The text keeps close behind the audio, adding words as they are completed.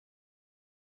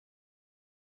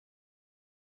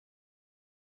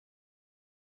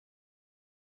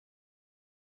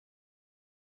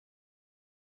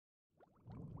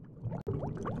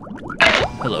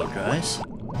Hello guys,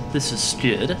 this is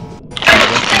Skidd.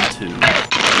 Welcome to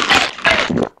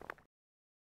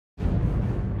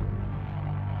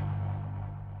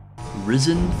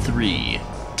Risen 3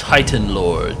 Titan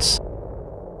Lords.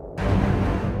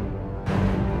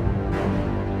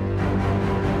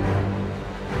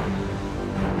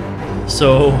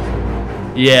 So,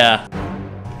 yeah,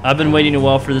 I've been waiting a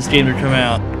while for this game to come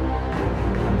out,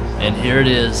 and here it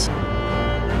is.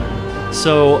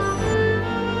 So,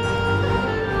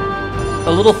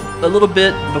 a little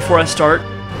bit before I start,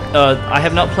 I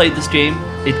have not played this game.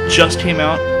 It just came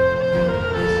out.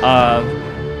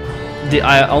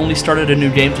 I only started a new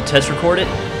game to test record it,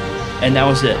 and that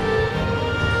was it.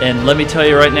 And let me tell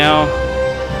you right now,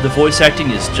 the voice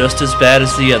acting is just as bad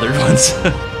as the other ones.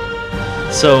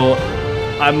 So,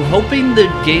 I'm hoping the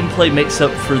gameplay makes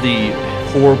up for the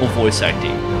horrible voice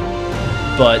acting.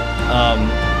 But,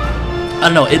 I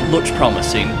don't know, it looks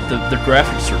promising. The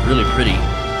graphics are really pretty.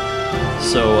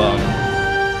 So,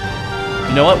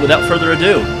 you know what? Without further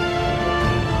ado,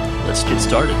 let's get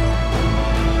started.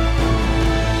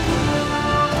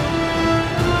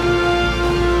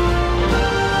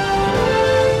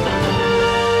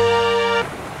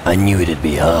 I knew it'd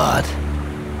be hard.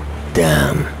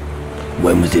 Damn,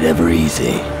 when was it ever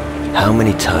easy? How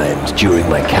many times during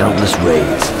my countless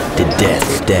raids did death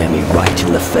stare me right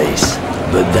in the face?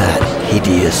 But that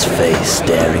hideous face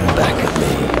staring back at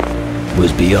me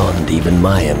was beyond even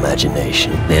my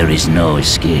imagination. There is no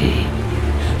escape.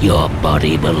 Your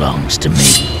body belongs to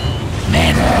me.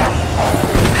 Men,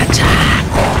 attack!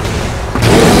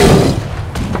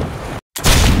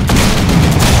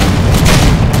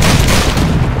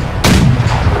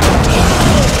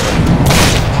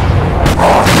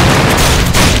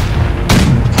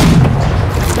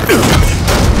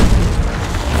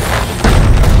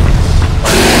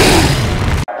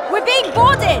 We're being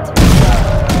boarded!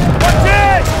 What's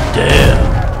it? Damn,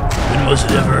 when was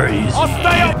it ever easy? I'll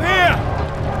stay up here!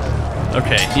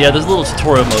 Okay, yeah, this little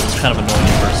tutorial mode is kind of annoying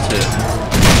at first too.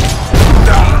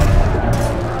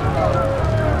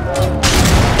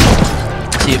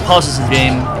 See, it pauses the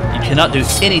game, you cannot do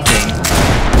anything.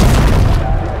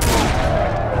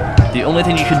 The only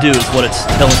thing you can do is what it's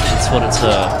telling,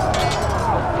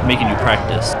 making you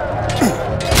practice.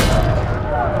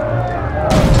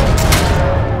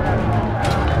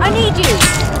 I need you!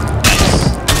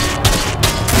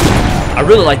 I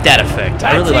really like that effect.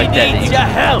 I really like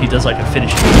that. He does like a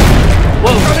finishing.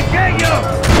 Whoa! I'm gonna get you!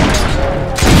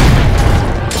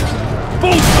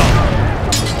 Bullseye!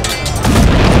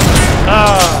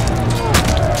 Ah!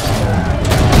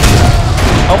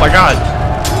 Oh my god!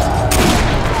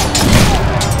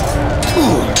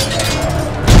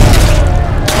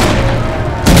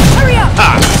 Hurry up!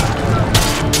 Ah!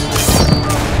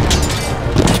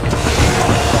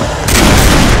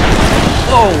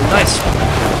 Oh, nice!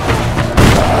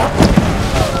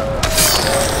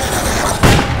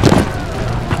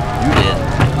 You did.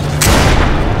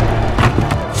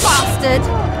 Bastard!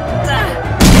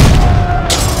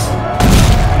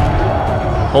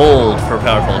 Hold for a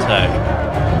powerful attack.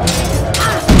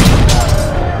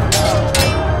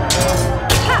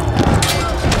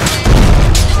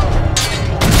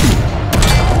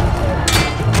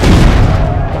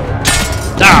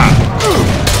 Ah!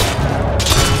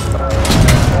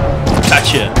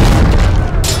 Gotcha.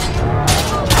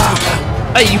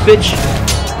 Hey, you bitch!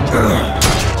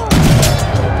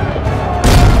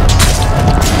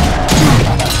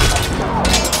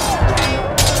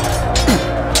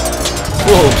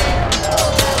 Whoa!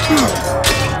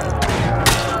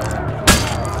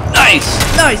 Nice!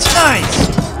 Nice! Nice!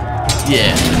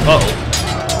 Yeah. Uh-oh.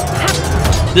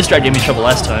 This guy gave me trouble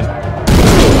last time.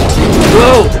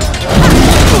 Whoa!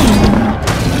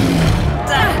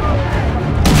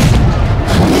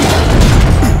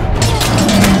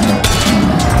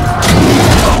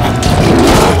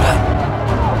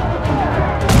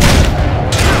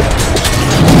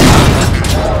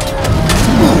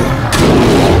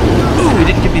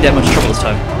 That much trouble this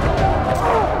time.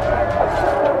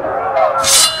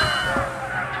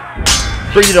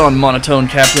 Bring it on, monotone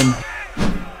captain.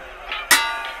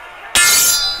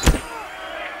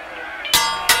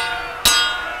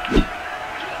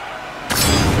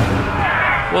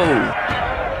 Whoa.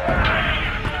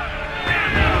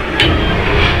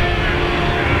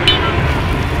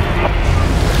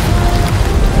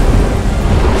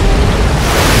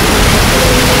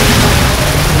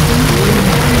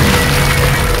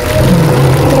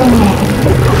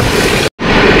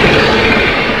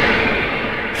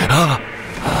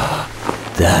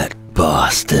 That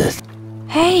bastard.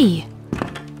 Hey!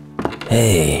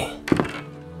 Hey,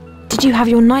 Did you have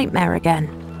your nightmare again?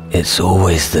 It's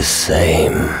always the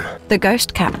same. The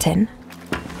ghost captain?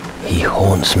 He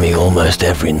haunts me almost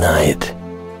every night.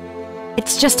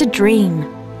 It's just a dream.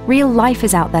 Real life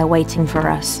is out there waiting for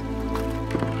us.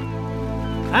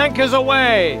 Anchors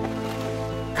away!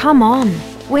 Come on,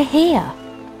 we're here.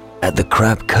 At the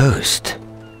Crab Coast.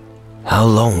 How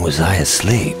long was I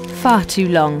asleep? Far too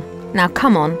long. Now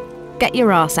come on, get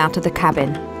your ass out of the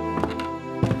cabin.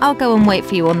 I'll go and wait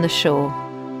for you on the shore.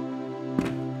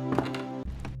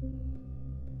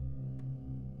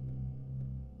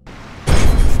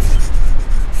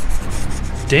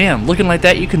 Damn, looking like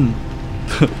that, you can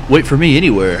wait for me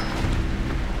anywhere.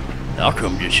 I'll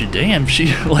come get you. Damn,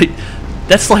 she, like,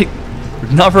 that's like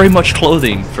not very much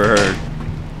clothing for her.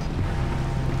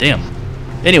 Damn.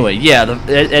 Anyway, yeah,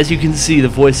 as you can see, the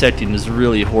voice acting is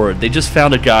really horrid. They just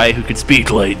found a guy who could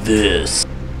speak like this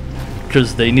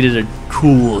because they needed a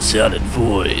cool sounding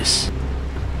voice.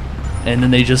 And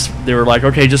then they were like,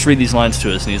 okay, just read these lines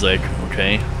to us. And he's like,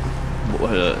 okay.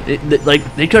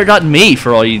 Like, they could have gotten me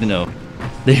for all you know.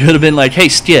 They could have been like, hey,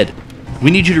 Skid,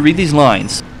 we need you to read these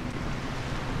lines.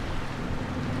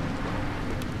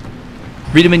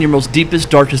 Read them in your most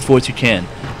deepest, darkest voice you can.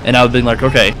 And I would have been like,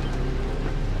 okay.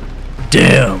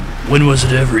 Damn, when was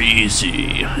it ever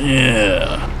easy?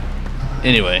 Yeah.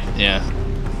 Anyway, yeah.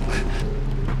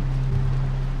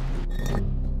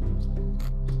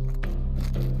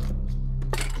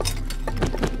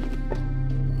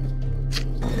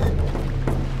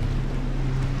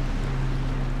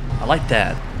 I like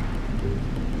that.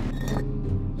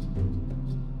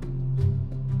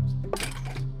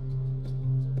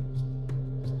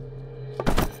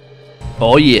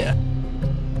 Oh yeah.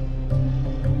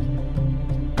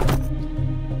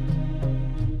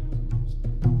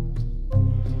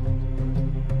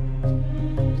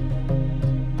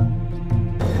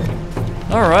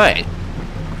 Alright.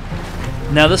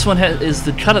 Now this one is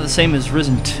kind of the same as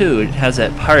Risen 2. It has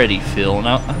that piratey feel.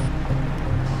 Now,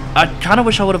 I kind of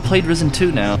wish I would have played Risen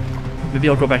 2 now. Maybe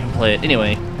I'll go back and play it.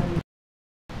 Anyway.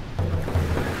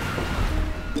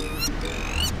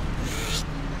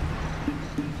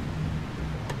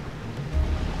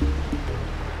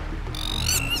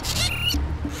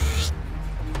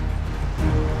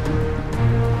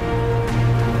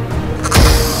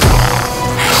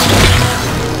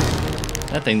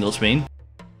 That thing looks mean.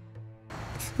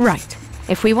 Right.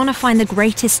 If we want to find the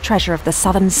greatest treasure of the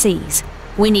southern seas,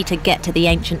 we need to get to the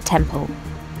ancient temple.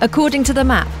 According to the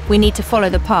map, we need to follow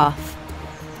the path.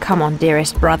 Come on,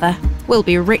 dearest brother. We'll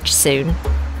be rich soon.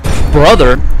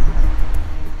 Brother?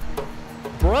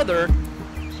 Brother?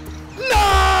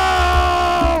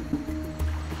 No!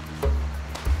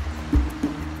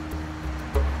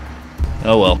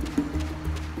 Oh well.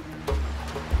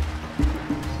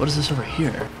 What is this over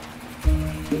here?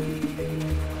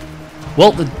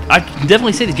 Well, I can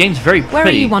definitely say the game's very pretty. Where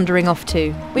are you wandering off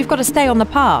to? We've got to stay on the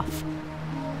path.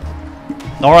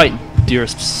 Alright,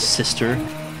 dearest sister.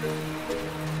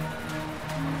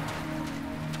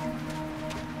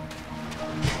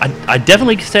 I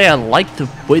definitely say I like the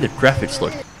way the graphics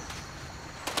look.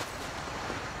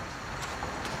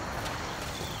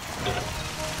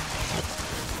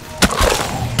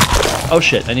 Oh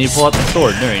shit, I need to pull out the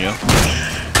sword. There you go.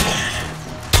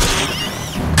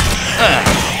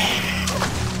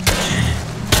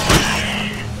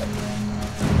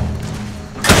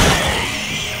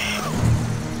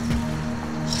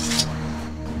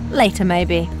 Later,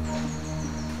 maybe.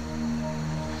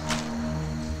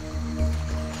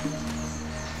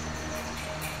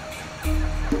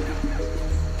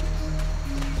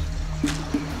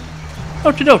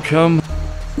 Okie doke,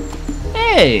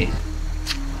 hey!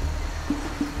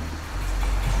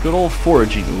 Good old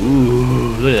foraging.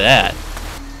 Ooh, look at that.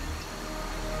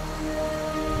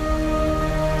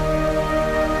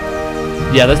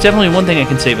 Yeah, that's definitely one thing I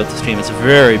can say about this game. It's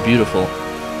very beautiful.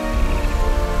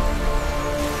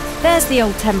 There's the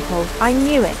old temple. I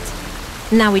knew it.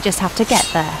 Now we just have to get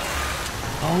there.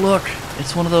 Oh look,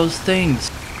 it's one of those things.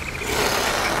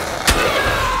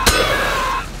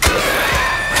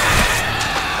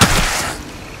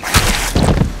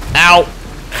 Ow!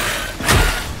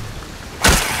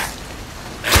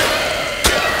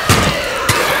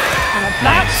 And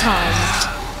about time.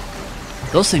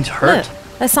 Those things hurt. Look,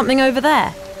 there's something over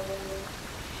there.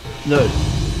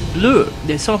 Look,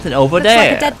 there's something over Looks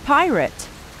there. like a dead pirate.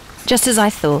 Just as I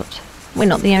thought. We're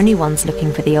not the only ones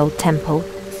looking for the old temple.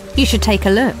 You should take a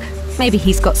look. Maybe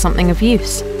he's got something of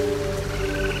use.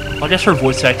 I guess her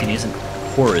voice acting isn't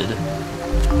horrid.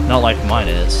 Not like mine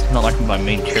is. Not like my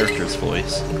main character's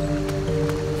voice.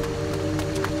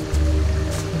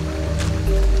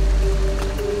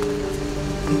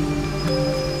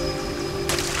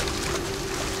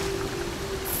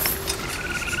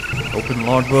 Open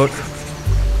logbook.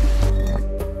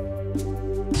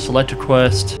 Select a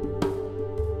quest.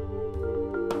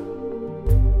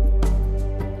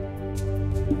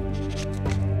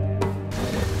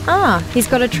 Ah, he's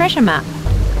got a treasure map.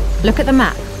 Look at the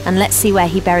map, and let's see where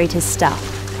he buried his stuff.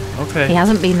 Okay. He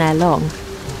hasn't been there long.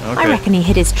 Okay. I reckon he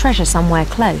hid his treasure somewhere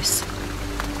close.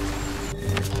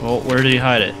 Well, where did he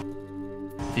hide it?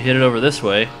 He hid it over this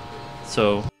way.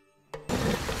 So,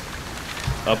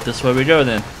 up this way we go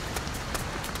then.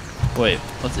 Wait,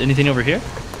 what's anything over here?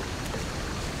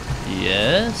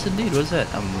 Yes, indeed. What's that?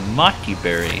 A maki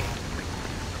berry.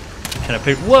 Can I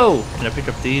pick? Whoa! Can I pick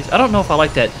up these? I don't know if I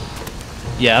like that.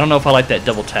 Yeah, I don't know if I like that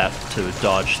double tap to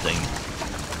dodge thing.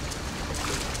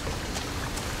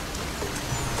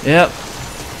 Yep.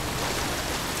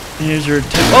 Here's your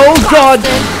tip. Oh God!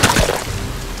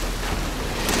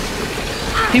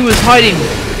 He was hiding.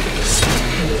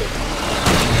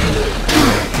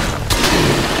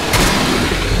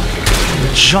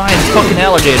 Giant fucking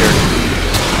alligator.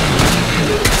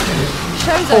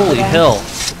 Show's over Holy there. hell.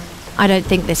 I don't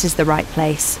think this is the right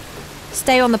place.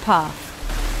 Stay on the path.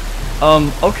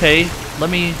 Okay, let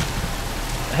me...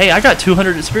 Hey, I got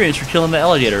 200 experience for killing the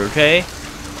alligator, okay?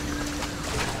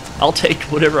 I'll take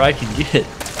whatever I can get.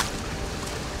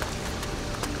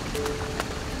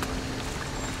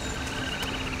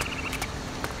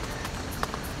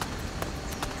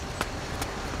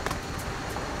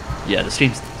 Yeah, this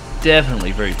game's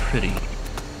definitely very pretty.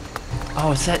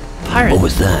 Oh, it's that pirate. What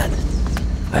was that?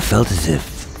 I felt as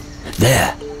if...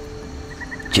 There.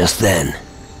 Just then.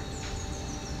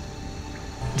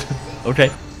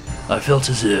 Okay. I felt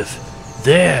as if...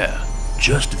 There.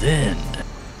 Just then.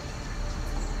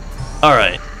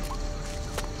 Alright.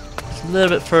 Just a little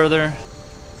bit further.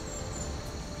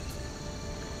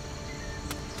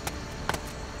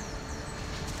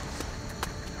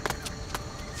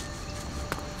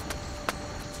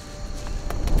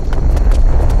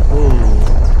 Ooh.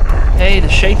 Hey, the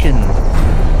shaking.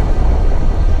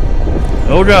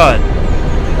 Oh God.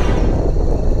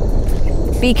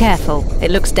 Be careful.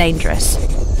 It looks dangerous.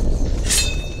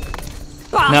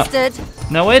 Bastard!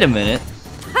 Now wait a minute.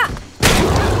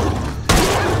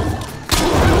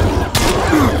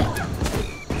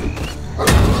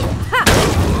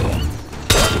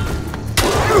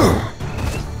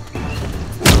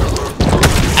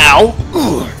 Ow!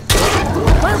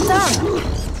 Well done!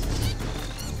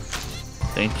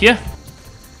 Thank you.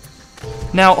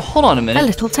 Now, hold on a A minute.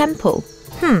 little temple.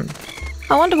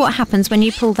 I wonder what happens when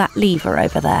you pull that lever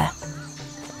over there.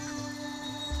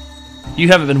 You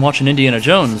haven't been watching Indiana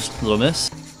Jones, little miss.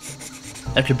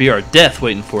 That could be our death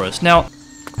waiting for us. Now,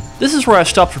 this is where I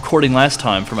stopped recording last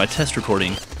time for my test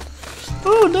recording.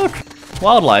 Oh, look.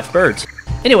 Wildlife, birds.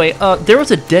 Anyway, there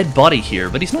was a dead body here,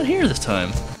 but he's not here this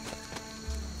time.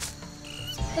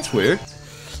 That's weird.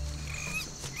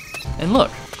 And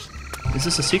look. Is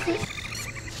this a secret?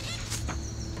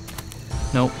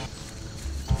 Nope.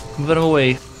 Move it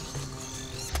away.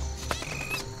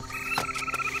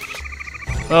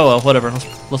 Oh well, whatever.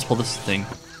 Let's pull this thing.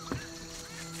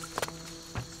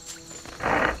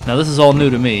 Now this is all new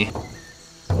to me.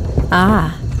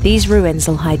 Ah, these ruins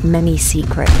will hide many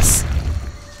secrets.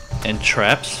 And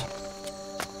traps.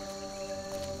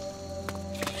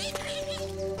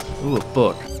 Ooh, a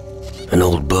book. An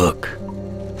old book.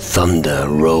 Thunder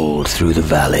rolled through the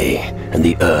valley, and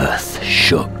the earth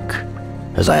shook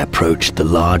as I approached the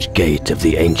large gate of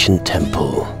the ancient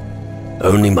temple.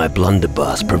 Only my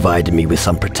blunderbuss provided me with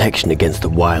some protection against the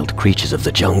wild creatures of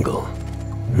the jungle.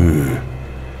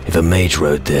 If a mage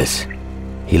wrote this,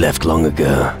 he left long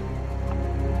ago.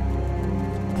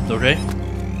 Okay.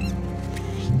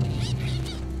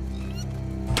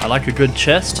 I like a good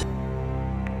chest.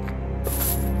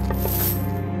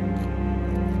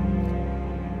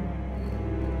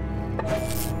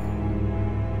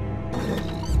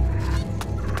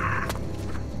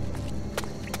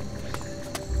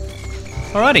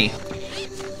 Alrighty.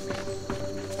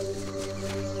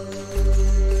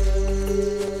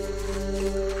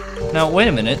 Now, wait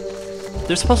a minute.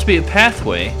 There's supposed to be a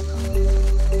pathway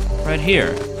right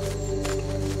here.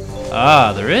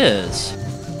 Ah, there is.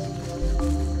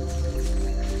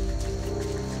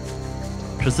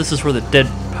 Because this is where the dead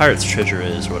pirate's treasure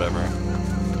is, or whatever.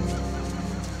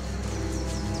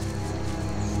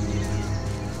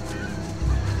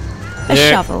 A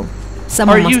There. shovel.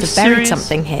 Someone Are you must have buried serious?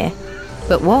 something here.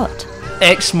 But what?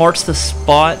 X marks the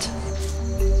spot.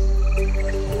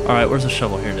 Alright, where's the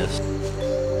shovel? Here it is.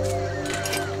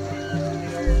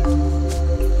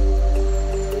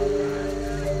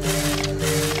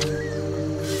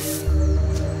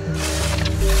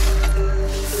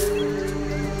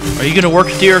 Are you gonna work,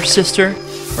 dear sister?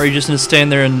 Or are you just gonna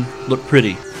stand there and look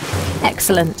pretty?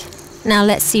 Excellent. Now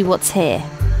let's see what's here.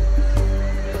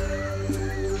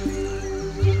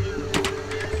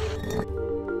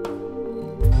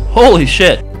 Holy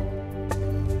shit!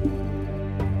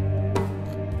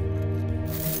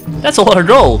 That's a lot of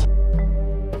gold!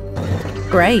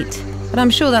 Great. But I'm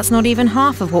sure that's not even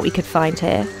half of what we could find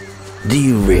here. Do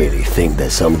you really think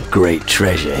there's some great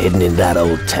treasure hidden in that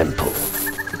old temple?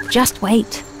 Just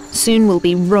wait. Soon we'll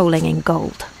be rolling in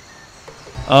gold.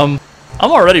 I'm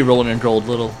already rolling in gold,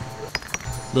 little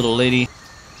lady.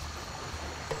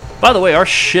 By the way, our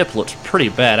ship looks pretty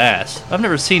badass. I've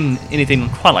never seen anything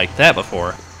quite like that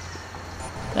before.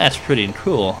 That's pretty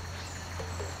cool.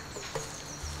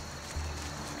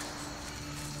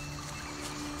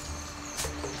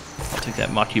 I'll take that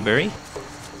Maki berry.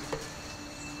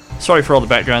 Sorry for all the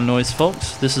background noise,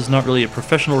 folks. This is not really a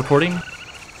professional recording.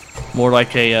 More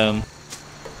like a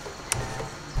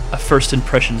first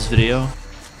impressions video.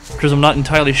 Because I'm not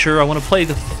entirely sure I want to play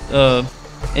the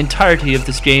entirety of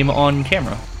this game on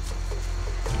camera.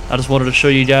 I just wanted to show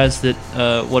you guys that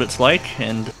what it's like,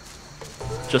 and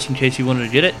just in case you wanted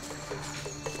to get it.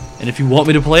 And if you want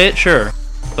me to play it, sure.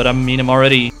 But I mean, I'm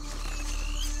already...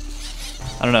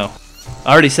 I don't know.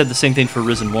 I already said the same thing for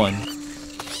Risen 1.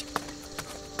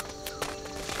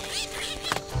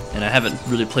 And I haven't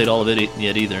really played all of it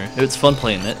yet either. It's fun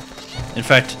playing it. In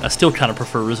fact, I still kind of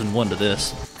prefer Risen 1 to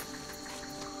this.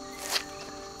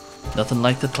 Nothing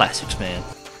like the classics, man.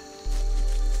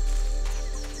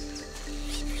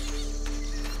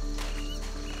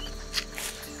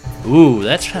 Ooh,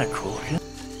 that's kind of cool.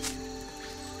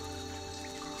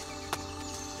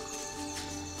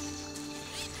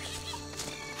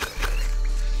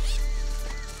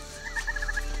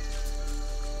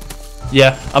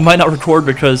 Yeah, I might not record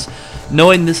because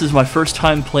knowing this is my first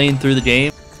time playing through the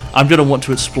game, I'm going to want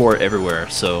to explore everywhere,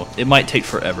 so it might take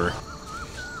forever.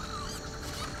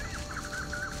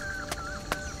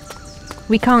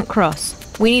 We can't cross.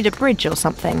 We need a bridge or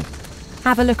something.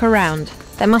 Have a look around.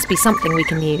 There must be something we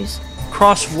can use.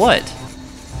 Cross what?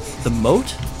 The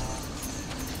moat?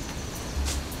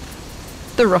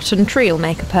 The rotten tree will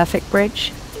make a perfect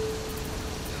bridge.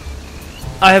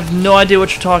 I have no idea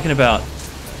what you're talking about.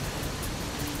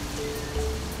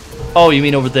 Oh, you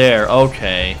mean over there.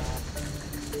 Okay.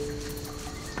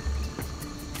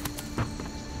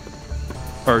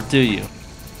 Or do you?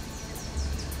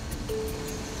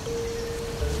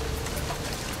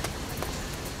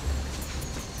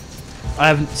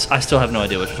 I still have no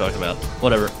idea what you're talking about.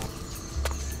 Whatever.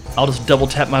 I'll just double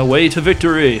tap my way to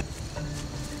victory.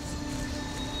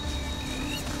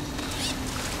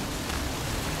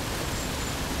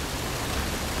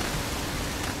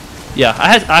 Yeah,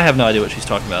 I have no idea what she's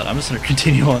talking about. I'm just gonna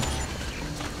continue on.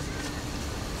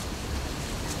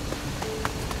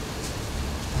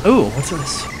 Ooh, what's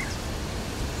this?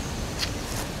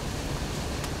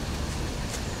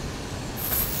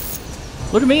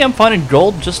 Look at me, I'm finding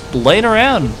gold just laying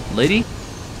around, lady.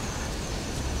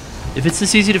 If it's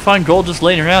this easy to find gold just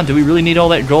laying around, do we really need all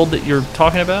that gold that you're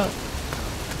talking about?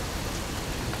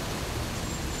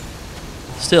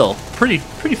 Still, pretty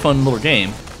fun little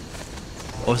game.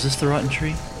 Oh, is this the rotten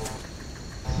tree?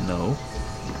 No.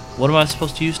 What am I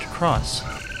supposed to use to cross?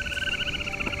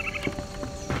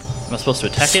 Am I supposed to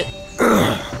attack it?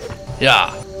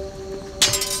 Yeah.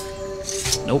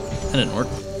 Nope, that didn't work.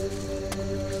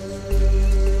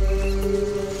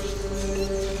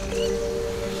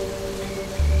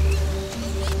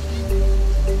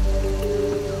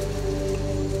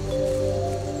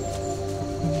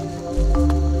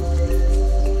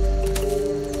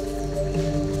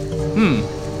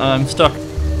 I'm stuck.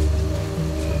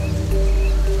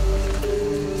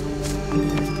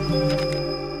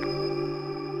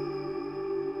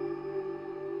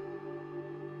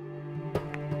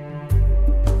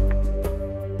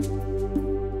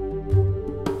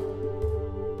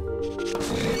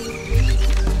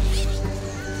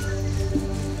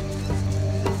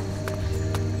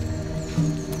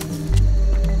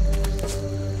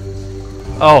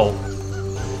 Oh.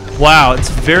 Wow, it's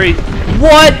very...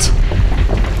 What?!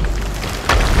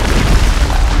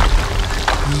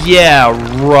 Yeah,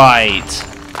 right.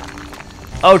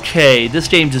 Okay, this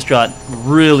game just got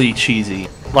really cheesy.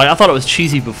 Like, I thought it was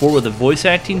cheesy before with the voice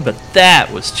acting, but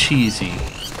that was cheesy.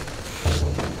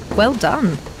 Well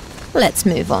done. Let's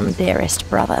move on, dearest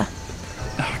brother.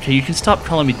 Okay, you can stop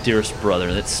calling me dearest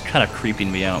brother. That's kind of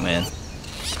creeping me out, man.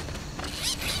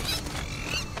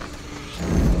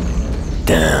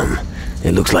 Damn,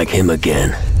 it looks like him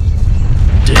again.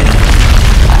 Damn.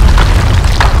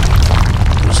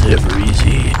 Was it ever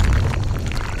easy?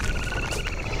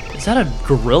 Is that a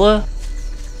gorilla?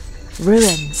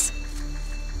 Ruins.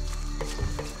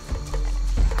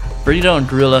 Bring it on,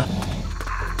 gorilla.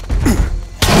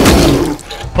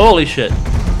 Holy shit.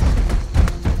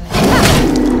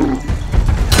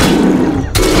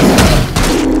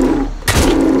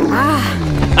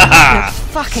 It's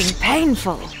fucking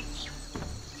painful.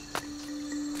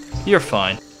 You're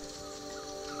fine.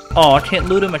 Oh, I can't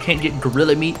loot him. I can't get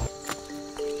gorilla meat.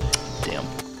 Damn.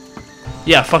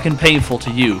 Yeah, fucking painful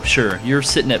to you. Sure. You're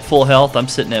sitting at full health. I'm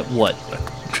sitting at what?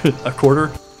 A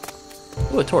quarter?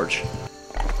 Ooh, a torch.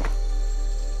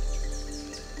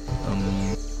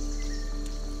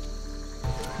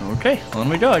 Okay, on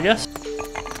we go, I guess.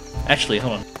 Actually,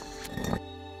 hold on.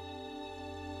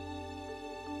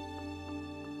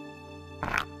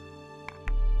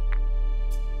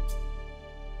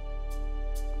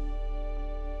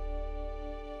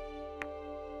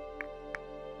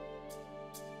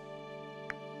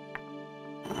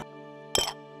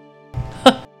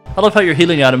 I love how your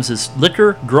healing items is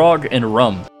liquor, grog, and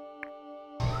rum.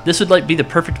 This would like be the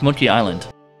perfect Monkey Island.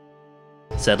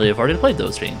 Sadly, I've already played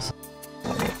those games.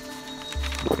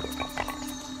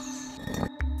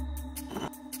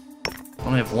 I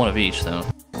only have one of each, though.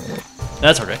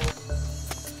 That's okay.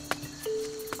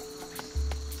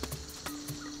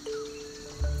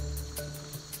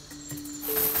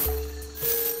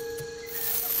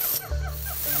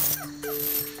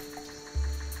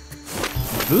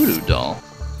 Voodoo doll.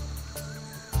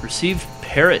 Received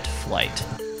parrot flight.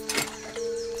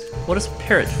 What is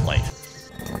parrot flight?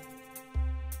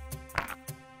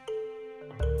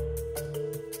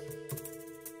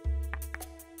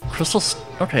 Crystal.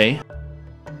 Okay.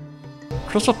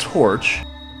 Crystal torch.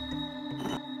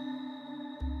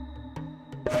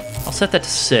 I'll set that to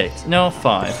 6. No,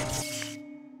 5.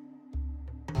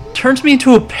 Turns me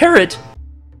into a parrot?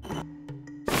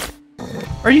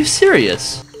 Are you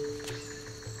serious?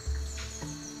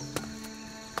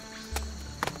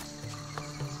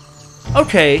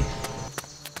 Okay.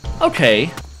 Okay.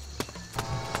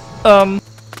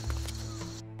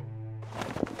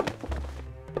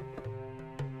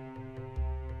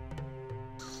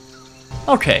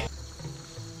 Okay.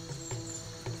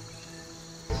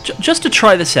 Just to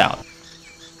try this out.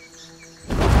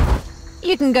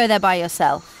 You can go there by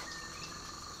yourself.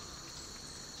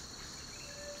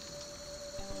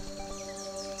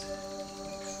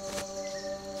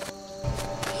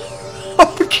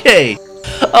 Okay.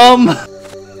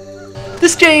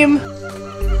 This game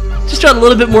just got a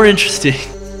little bit more interesting.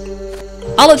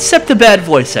 I'll accept the bad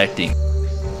voice acting.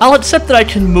 I'll accept that I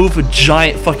can move a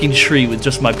giant fucking tree with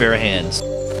just my bare hands.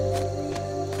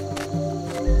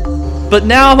 But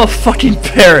now I'm a fucking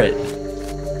parrot.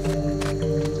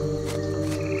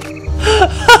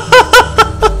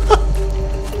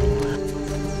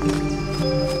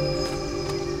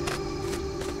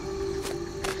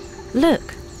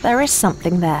 Look, there is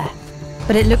something there.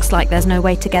 But it looks like there's no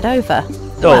way to get over.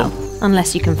 Oh. Well,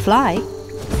 unless you can fly.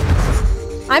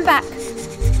 I'm back.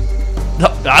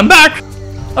 I'm back!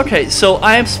 Okay, so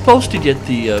I am supposed to get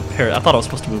the parrot. I thought I was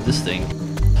supposed to move this thing.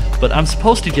 But I'm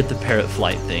supposed to get the parrot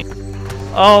flight thing.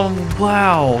 Oh,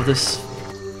 wow. This...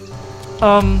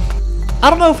 I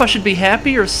don't know if I should be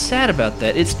happy or sad about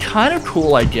that. It's kind of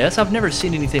cool, I guess. I've never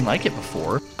seen anything like it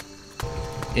before.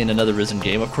 In another Risen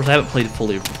game. Of course, I haven't played it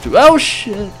fully through... Oh,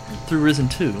 shit! Through Risen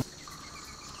 2.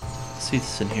 Let's see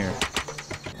what's in here.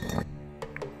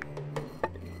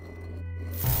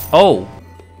 Oh.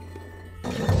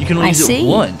 You can only use it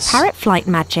once. Parrot flight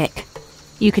magic.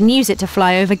 You can use it to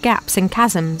fly over gaps and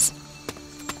chasms.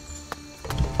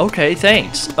 Okay,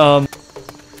 thanks. I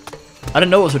didn't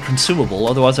know it was a consumable,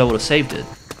 otherwise I would have saved it.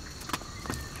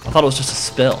 I thought it was just a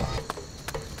spell.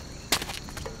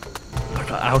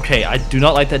 Okay, I do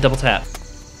not like that double tap.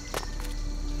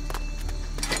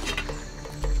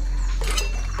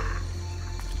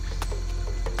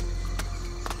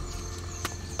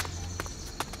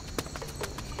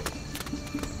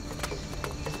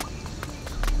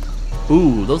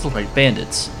 Ooh, those look like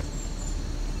bandits.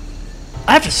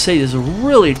 I have to say, this is a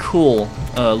really cool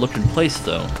looking place,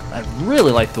 though. I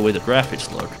really like the way the graphics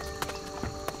look.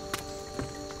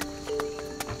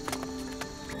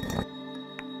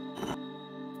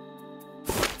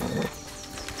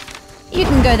 You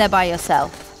can go there by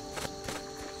yourself.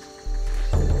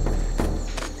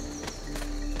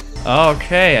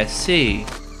 Okay, I see.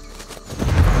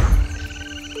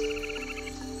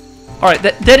 Alright,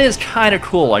 that is kind of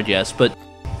cool, I guess, but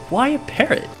why a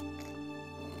parrot?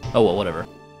 Oh, well, whatever.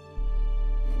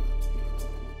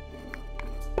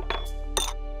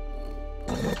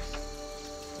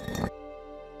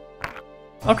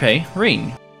 Okay,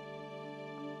 ring.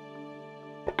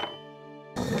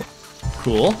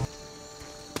 Cool.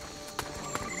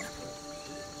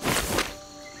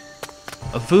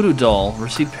 A voodoo doll.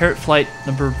 Receive parrot flight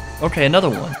number... Okay, another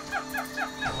one.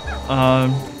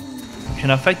 Can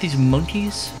I fight these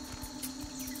monkeys?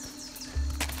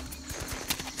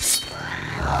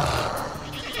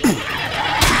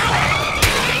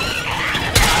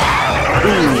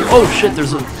 Ooh, oh shit,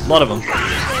 there's a lot of them.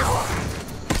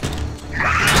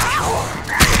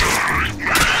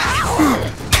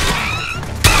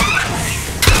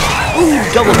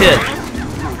 Ooh, double hit.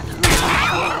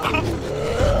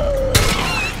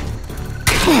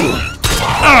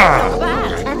 Ah!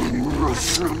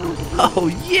 Oh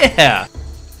yeah!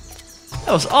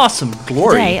 That was awesome,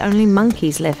 glory. Today, only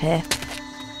monkeys live here.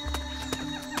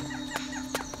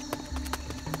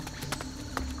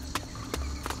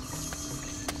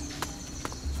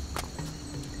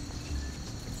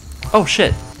 Oh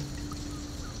shit.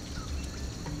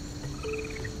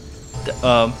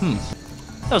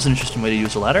 That was an interesting way to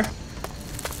use a ladder.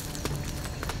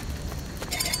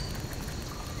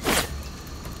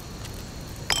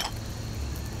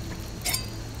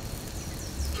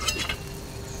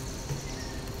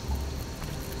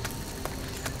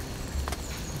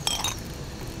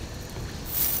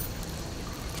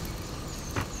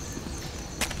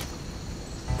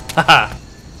 Haha.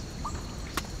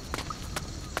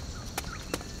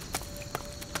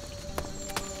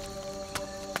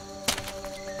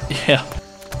 Yeah,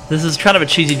 this is kind of a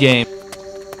cheesy game,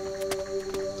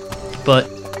 but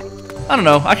I don't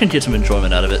know, I can get some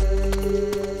enjoyment out of it.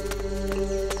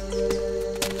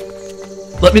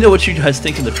 Let me know what you guys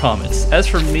think in the comments. As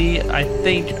for me, I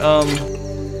think,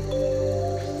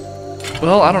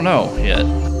 well, I don't know yet.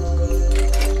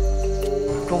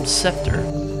 Gold scepter.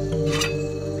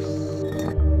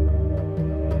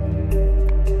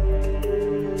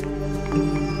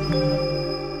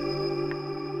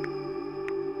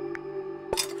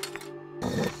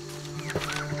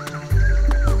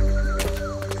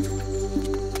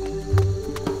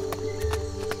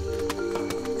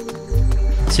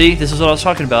 See, this is what I was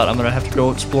talking about. I'm gonna have to go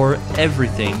explore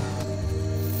everything.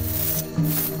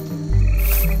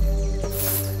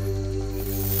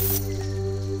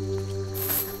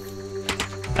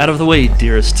 Out of the way,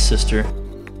 dearest sister.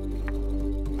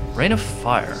 Rain of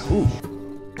fire. Ooh.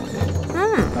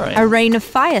 Alright. A rain of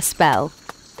fire spell.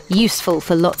 Useful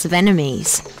for lots of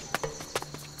enemies.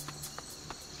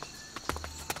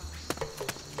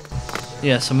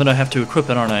 Yes, I'm gonna have to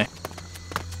equip it, aren't I?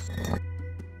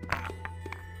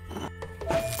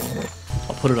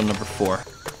 Put it on number 4.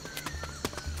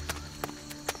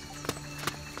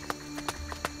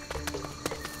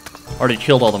 Already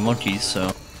killed all the monkeys,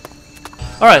 so...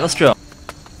 Alright, let's go.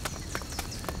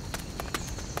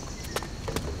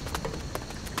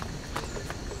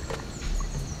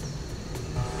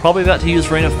 Probably about to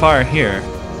use Rain of Fire here.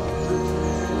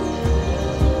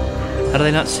 How do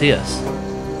they not see us?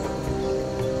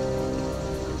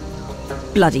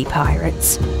 Bloody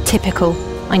pirates. Typical.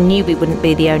 I knew we wouldn't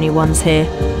be the only ones here.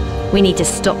 We need to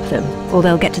stop them, or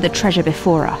they'll get to the treasure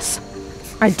before us.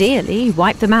 Ideally,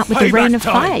 wipe them out with the rain of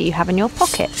fire you have in your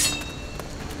pockets.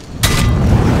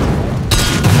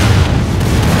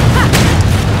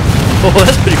 Oh,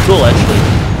 that's pretty cool, actually.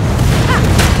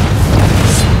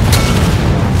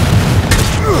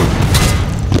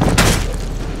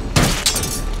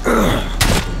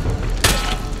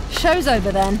 Show's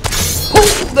over then.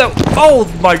 Oh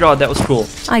my god, that was cool.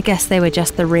 I guess they were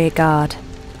just the rear guard.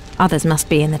 Others must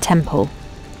be in the temple.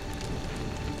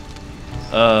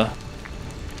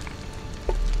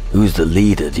 Who's the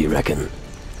leader, do you reckon?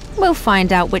 We'll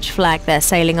find out which flag they're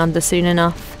sailing under soon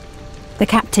enough. The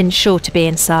captain's sure to be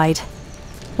inside.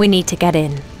 We need to get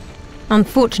in.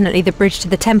 Unfortunately, the bridge to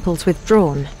the temple's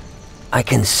withdrawn. I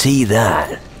can see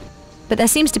that. But there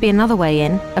seems to be another way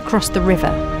in, across the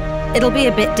river. It'll be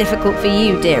a bit difficult for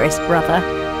you, dearest brother,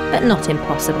 but not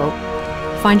impossible.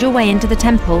 Find your way into the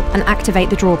temple and activate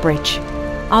the drawbridge.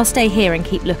 I'll stay here and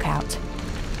keep lookout.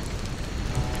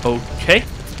 Okay.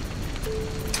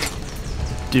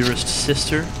 Dearest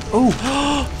sister. Oh!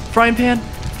 Frying pan!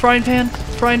 Frying pan!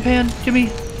 Frying pan! Give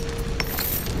me...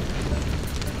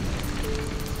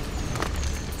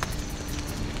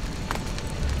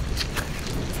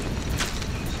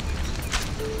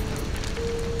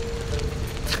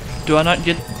 Do I not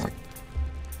get...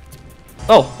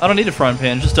 Oh, I don't need a frying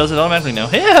pan. It just does it automatically now.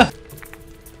 Yeah!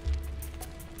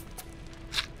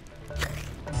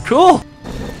 Cool!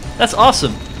 That's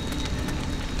awesome.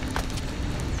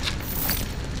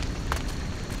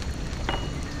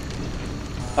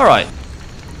 Alright.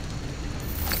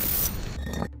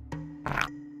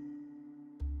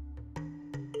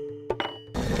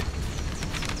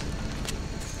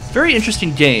 Very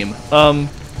interesting game.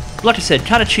 like I said,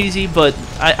 kind of cheesy, but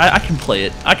I can play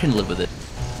it. I can live with it.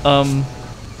 I'm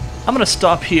gonna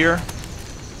stop here,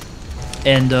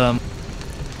 and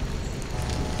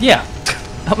yeah,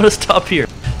 I'm gonna stop here.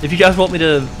 If you guys want me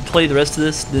to play the rest of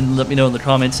this, then let me know in the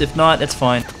comments. If not, that's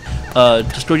fine.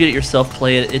 Just go get it yourself,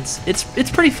 play it.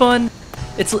 It's pretty fun.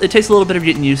 It takes a little bit of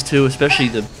getting used to, especially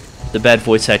the bad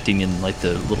voice acting and like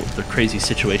the crazy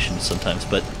situations sometimes.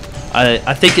 But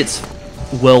I think it's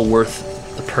well worth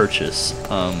the purchase,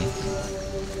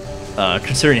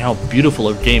 considering how beautiful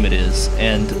a game it is,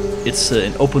 and it's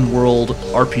an open world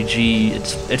RPG.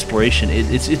 It's exploration.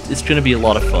 It's going to be a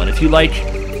lot of fun. If you like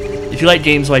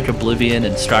games like Oblivion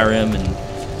and Skyrim,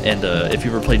 and if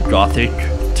you ever played Gothic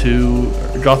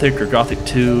or Gothic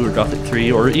 2 or Gothic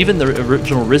 3, or even the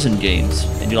original Risen games,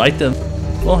 and you like them,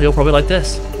 well, you'll probably like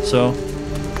this. So,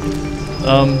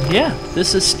 yeah,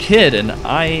 this is Skid, and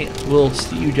I will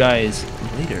see you guys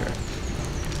later.